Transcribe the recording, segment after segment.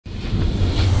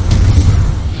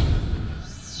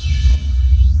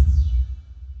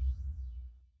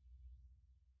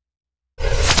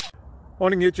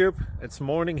Morning YouTube, it's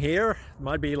morning here. It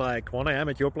might be like 1 a.m.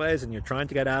 at your place and you're trying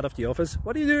to get out of the office.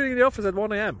 What are you doing in the office at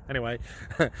 1 a.m? Anyway,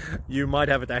 you might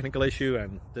have a technical issue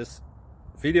and this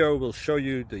video will show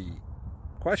you the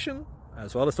question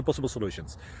as well as the possible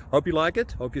solutions. Hope you like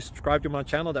it, hope you subscribe to my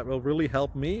channel. That will really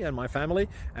help me and my family,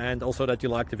 and also that you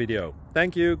like the video.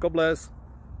 Thank you, God bless.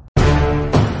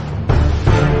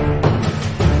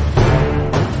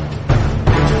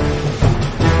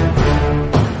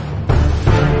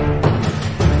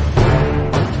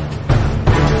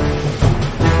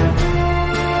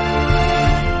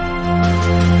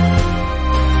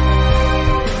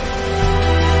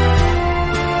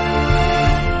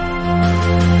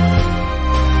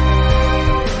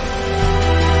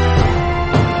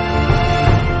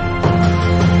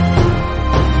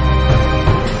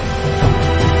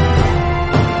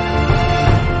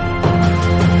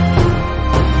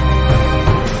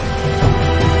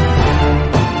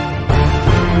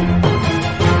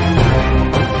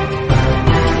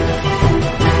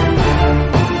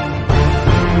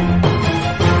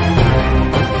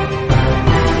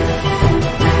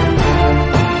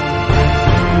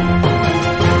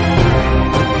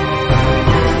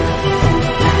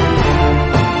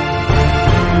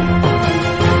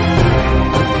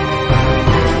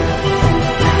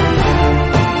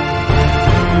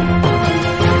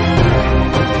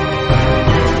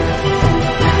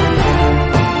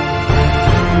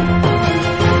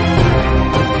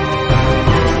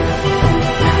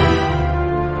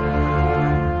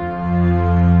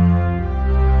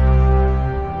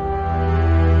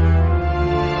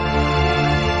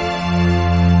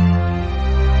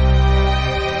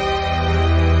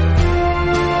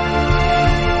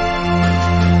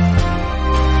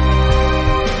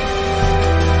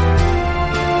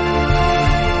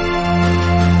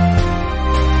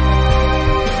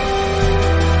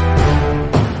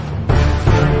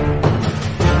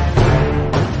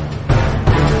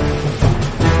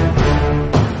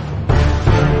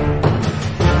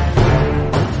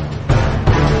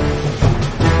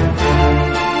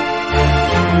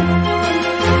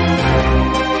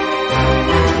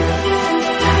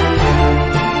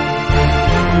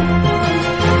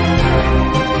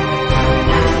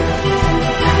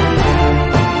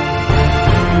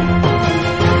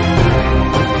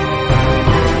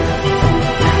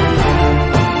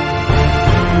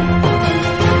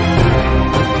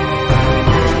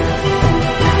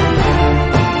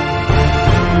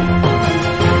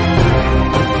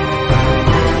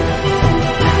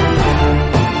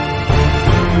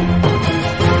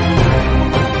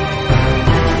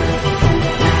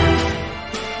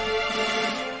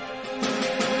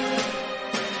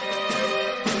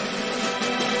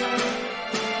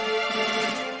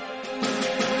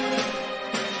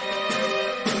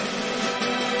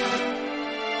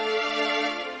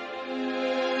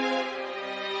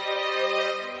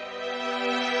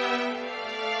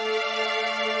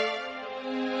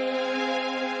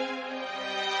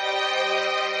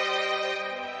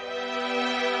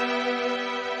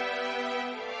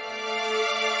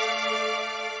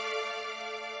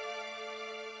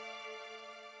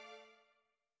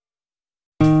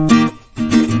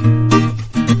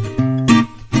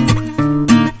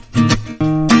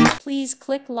 Please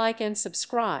click like and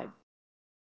subscribe.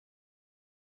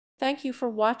 Thank you for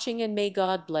watching and may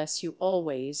God bless you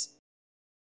always.